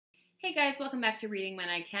Hey guys, welcome back to Reading When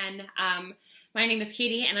I Can. My name is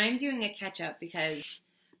Katie, and I'm doing a catch-up because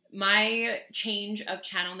my change of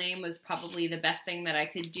channel name was probably the best thing that I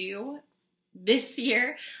could do this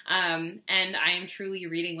year, and I am truly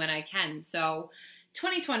reading when I can. So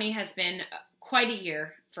 2020 has been quite a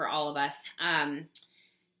year for all of us,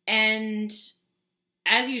 and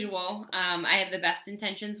as usual, I have the best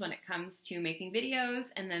intentions when it comes to making videos,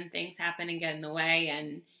 and then things happen and get in the way,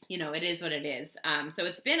 and you know, it is what it is. So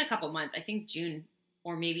it's been a couple months. I think June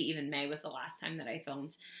or maybe even May was the last time that I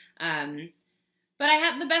filmed. But I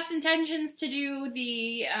have the best intentions to do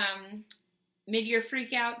the mid-year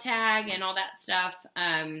freak-out tag and all that stuff. So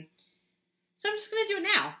I'm just going to do it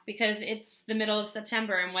now because it's the middle of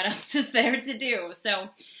September and what else is there to do? So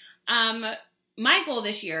my goal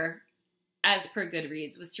this year, as per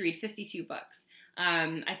Goodreads, was to read 52 books.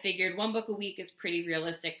 I figured one book a week is pretty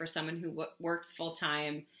realistic for someone who works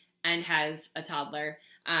full-time and has a toddler.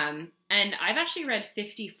 And I've actually read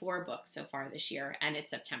 54 books so far this year, and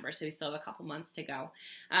it's September, so we still have a couple months to go.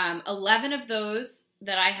 11 of those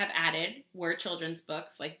that I have added were children's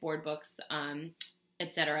books, like board books,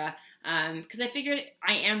 etc. Because I figured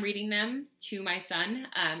I am reading them to my son,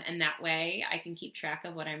 and that way I can keep track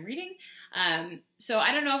of what I'm reading. So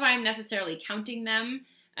I don't know if I'm necessarily counting them.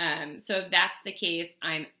 So if that's the case,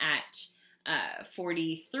 I'm at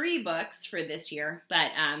 43 books for this year, but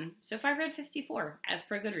so far I've read 54 as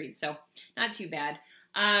per Goodreads, so not too bad.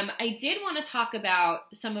 I did want to talk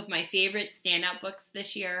about some of my favorite standout books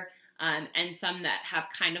this year, and some that have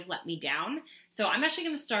kind of let me down. So I'm actually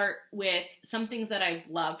going to start with some things that I've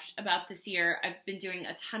loved about this year. I've been doing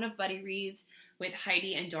a ton of buddy reads with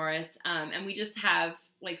Heidi and Doris, and we just have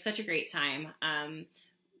like such a great time.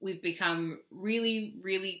 We've become really,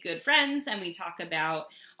 really good friends, and we talk about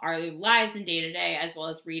our lives and day-to-day as well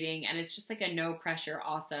as reading, and it's just like a no-pressure,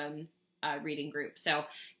 awesome reading group. So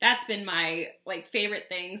that's been my like favorite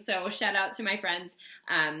thing, so shout out to my friends.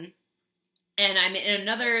 And I'm in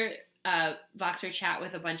another Voxer chat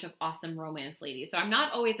with a bunch of awesome romance ladies, so I'm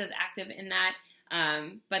not always as active in that,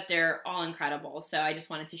 but they're all incredible, so I just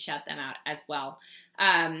wanted to shout them out as well.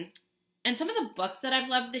 And some of the books that I've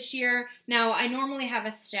loved this year, now I normally have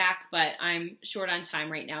a stack, but I'm short on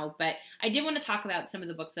time right now, but I did want to talk about some of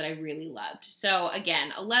the books that I really loved. So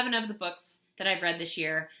again, 11 of the books that I've read this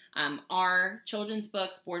year are children's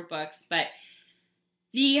books, board books, but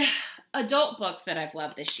the adult books that I've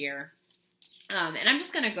loved this year, and I'm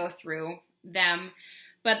just going to go through them,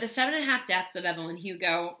 but The 7.5 Deaths of Evelyn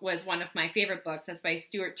Hugo was one of my favorite books. That's by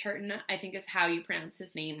Stuart Turton, I think is how you pronounce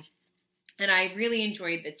his name. And I really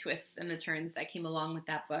enjoyed the twists and the turns that came along with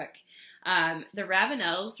that book. The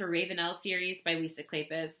Ravenels, or Ravenel series by Lisa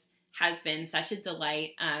Kleypas has been such a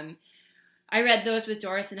delight. I read those with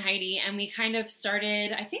Doris and Heidi, and we kind of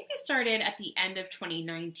started, I think we started at the end of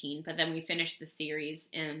 2019, but then we finished the series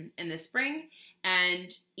in the spring,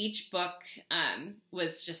 and each book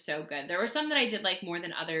was just so good. There were some that I did like more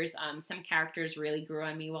than others. Some characters really grew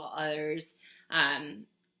on me, while others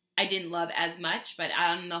I didn't love as much, but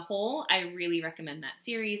on the whole, I really recommend that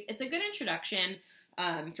series. It's a good introduction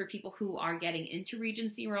for people who are getting into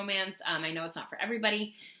Regency romance. I know it's not for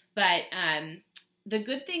everybody, but the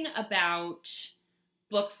good thing about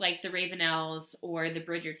books like The Ravenels or The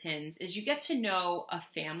Bridgertons is you get to know a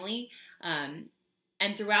family, and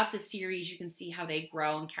throughout the series, you can see how they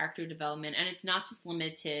grow in character development, and it's not just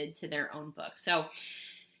limited to their own book. So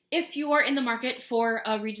if you are in the market for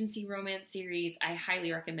a Regency romance series, I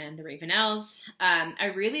highly recommend The Ravenels.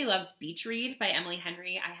 I really loved Beach Read by Emily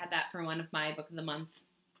Henry. I had that for one of my Book of the Month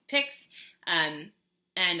picks, and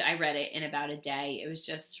I read it in about a day. It was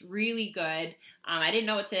just really good. I didn't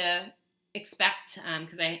know what to expect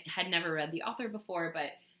because I had never read the author before, but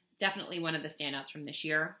definitely one of the standouts from this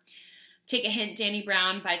year. Take a Hint, Dani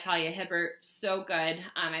Brown by Talia Hibbert. So good.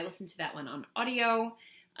 I listened to that one on audio.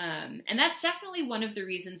 And that's definitely one of the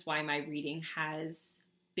reasons why my reading has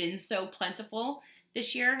been so plentiful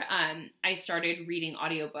this year. I started reading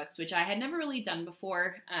audiobooks, which I had never really done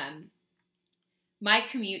before. My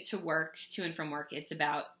commute to work, to and from work, it's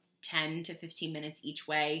about 10 to 15 minutes each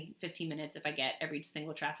way, 15 minutes if I get every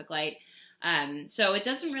single traffic light. So it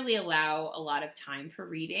doesn't really allow a lot of time for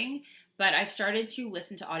reading, but I've started to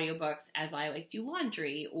listen to audiobooks as I like do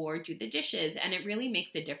laundry or do the dishes, and it really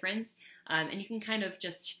makes a difference. And you can kind of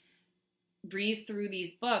just breeze through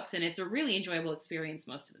these books, and it's a really enjoyable experience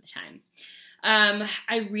most of the time.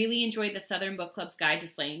 I really enjoyed the Southern Book Club's Guide to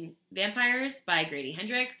Slaying Vampires by Grady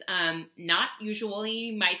Hendrix. Not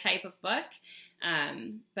usually my type of book,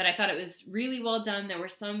 but I thought it was really well done. There were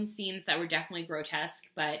some scenes that were definitely grotesque,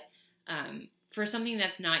 but for something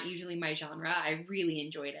that's not usually my genre, I really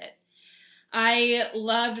enjoyed it. I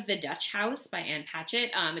loved The Dutch House by Anne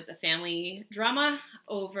Patchett. It's a family drama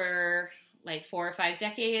over like 4 or 5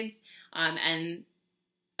 decades, and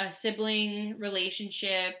a sibling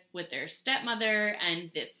relationship with their stepmother and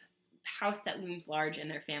this house that looms large in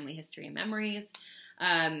their family history and memories.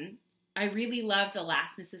 I really love The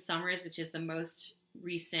Last Mrs. Summers, which is the most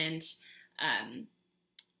recent, I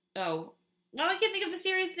can't think of the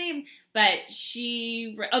series name, but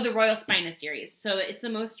the Royal Spinus series. So it's the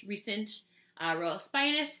most recent Royal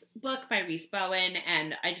Spinus book by Rhys Bowen,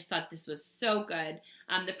 and I just thought this was so good.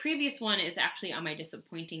 The previous one is actually on my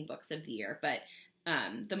disappointing books of the year, but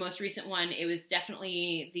the most recent one, it was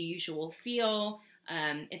definitely the usual feel.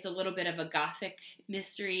 It's a little bit of a gothic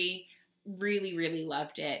mystery. Really, really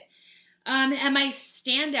loved it. And my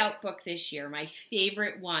standout book this year, my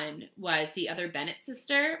favorite one, was The Other Bennet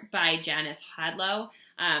Sister by Janice Hadlow.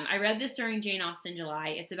 I read this during Jane Austen July.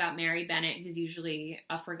 It's about Mary Bennet, who's usually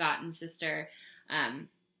a forgotten sister.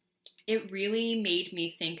 It really made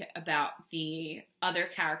me think about the other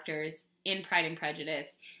characters in Pride and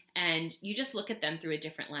Prejudice, and you just look at them through a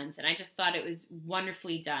different lens, and I just thought it was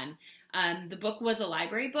wonderfully done. The book was a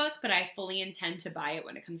library book, but I fully intend to buy it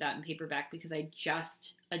when it comes out in paperback because I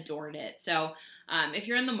just adored it. So if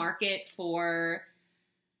you're in the market for,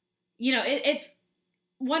 it's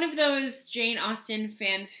one of those Jane Austen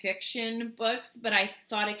fan fiction books, but I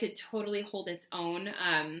thought it could totally hold its own.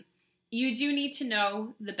 You do need to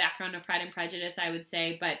know the background of Pride and Prejudice, I would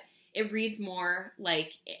say, but it reads more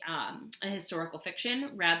like a historical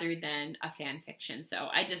fiction rather than a fan fiction. So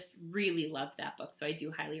I just really loved that book. So I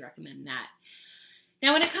do highly recommend that.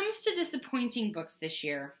 Now, when it comes to disappointing books this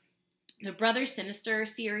year, the Brother Sinister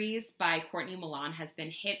series by Courtney Milan has been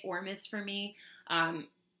hit or miss for me. I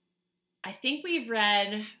think we've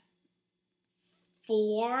read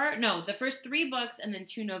the first 3 books and then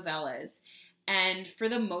 2 novellas. And for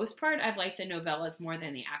the most part, I've liked the novellas more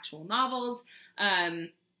than the actual novels.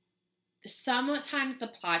 Sometimes the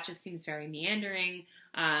plot just seems very meandering.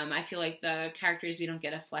 I feel like the characters, we don't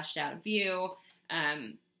get a fleshed out view.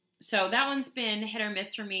 So that one's been hit or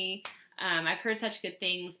miss for me. I've heard such good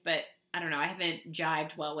things, but I don't know. I haven't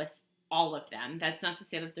jived well with all of them. That's not to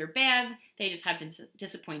say that they're bad. They just have been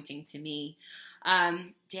disappointing to me.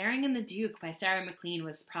 Daring and the Duke by Sarah MacLean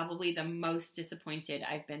was probably the most disappointed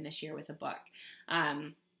I've been this year with a book.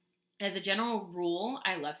 As a general rule,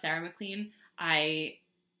 I love Sarah MacLean. I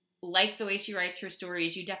like the way she writes her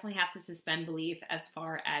stories. You definitely have to suspend belief as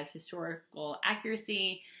far as historical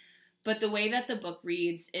accuracy, but the way that the book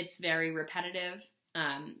reads, it's very repetitive.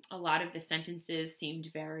 A lot of the sentences seemed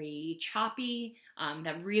very choppy.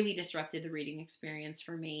 That really disrupted the reading experience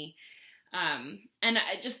for me. And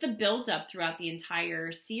just the build-up throughout the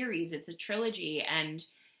entire series. It's a trilogy, and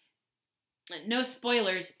no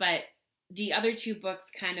spoilers, but the other 2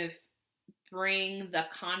 books kind of bring the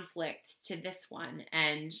conflict to this one,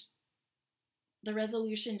 and the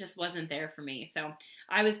resolution just wasn't there for me. So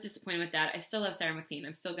I was disappointed with that. I still love Sarah MacLean.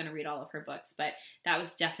 I'm still going to read all of her books, but that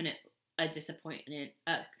was definitely a disappointment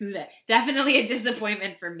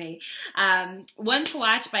for me. One to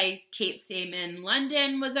Watch by Kate Stayman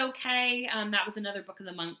London was okay. That was another Book of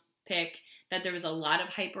the Month pick that there was a lot of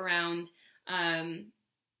hype around.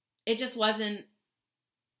 It just wasn't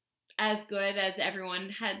as good as everyone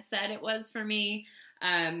had said it was for me.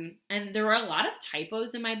 And there were a lot of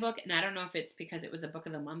typos in my book, and I don't know if it's because it was a Book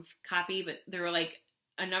of the Month copy, but there were like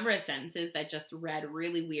a number of sentences that just read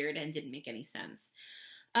really weird and didn't make any sense.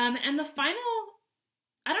 And the final,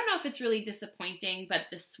 I don't know if it's really disappointing, but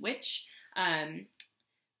The Switch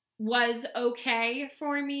was okay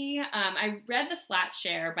for me. I read The Flat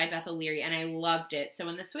Share by Beth O'Leary, and I loved it. So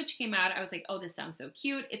when The Switch came out, I was like, oh, this sounds so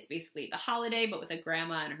cute. It's basically The Holiday, but with a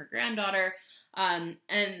grandma and her granddaughter. And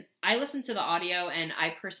I listened to the audio, and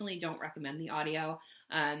I personally don't recommend the audio.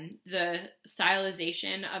 The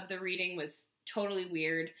stylization of the reading was totally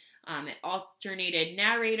weird. It alternated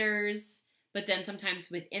narrators, but then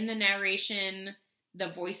sometimes within the narration, the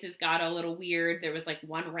voices got a little weird. There was like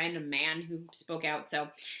one random man who spoke out. So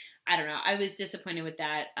I don't know. I was disappointed with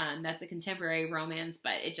that. That's a contemporary romance,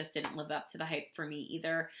 but it just didn't live up to the hype for me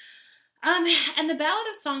either. And The Ballad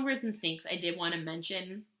of Songbirds and Snakes, I did want to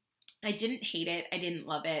mention. I didn't hate it. I didn't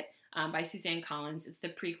love it. By Suzanne Collins. It's the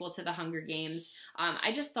prequel to The Hunger Games.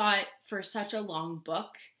 I just thought for such a long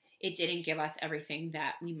book, it didn't give us everything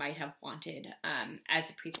that we might have wanted as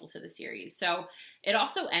a prequel to the series. So it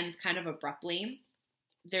also ends kind of abruptly.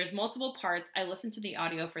 There's multiple parts. I listened to the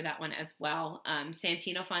audio for that one as well.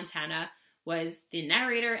 Santino Fontana was the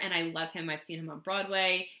narrator, and I love him. I've seen him on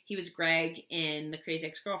Broadway. He was Greg in The Crazy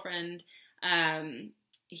Ex-Girlfriend.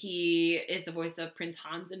 He is the voice of Prince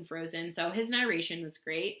Hans in Frozen, so his narration was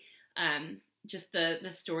great. Just the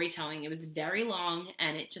storytelling, it was very long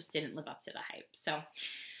and it just didn't live up to the hype. So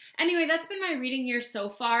anyway, that's been my reading year so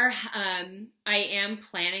far. I am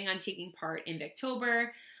planning on taking part in Booktober.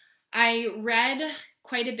 I read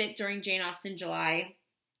quite a bit during Jane Austen July,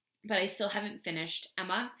 but I still haven't finished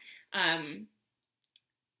Emma.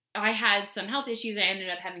 I had some health issues. I ended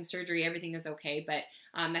up having surgery. Everything is okay, but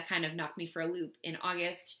that kind of knocked me for a loop in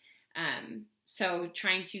August. So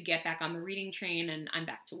trying to get back on the reading train, and I'm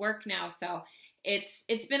back to work now. So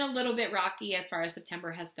it's been a little bit rocky as far as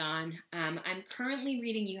September has gone. I'm currently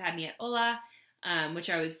reading You Had Me at Ola, which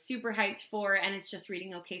I was super hyped for, and it's just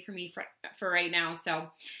reading okay for me for right now.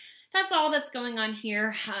 So that's all that's going on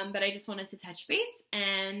here, but I just wanted to touch base,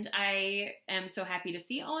 and I am so happy to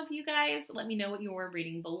see all of you guys. Let me know what you were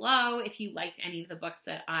reading below, if you liked any of the books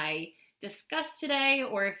that I discussed today,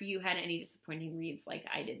 or if you had any disappointing reads like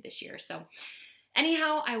I did this year. So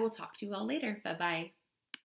anyhow, I will talk to you all later. Bye-bye.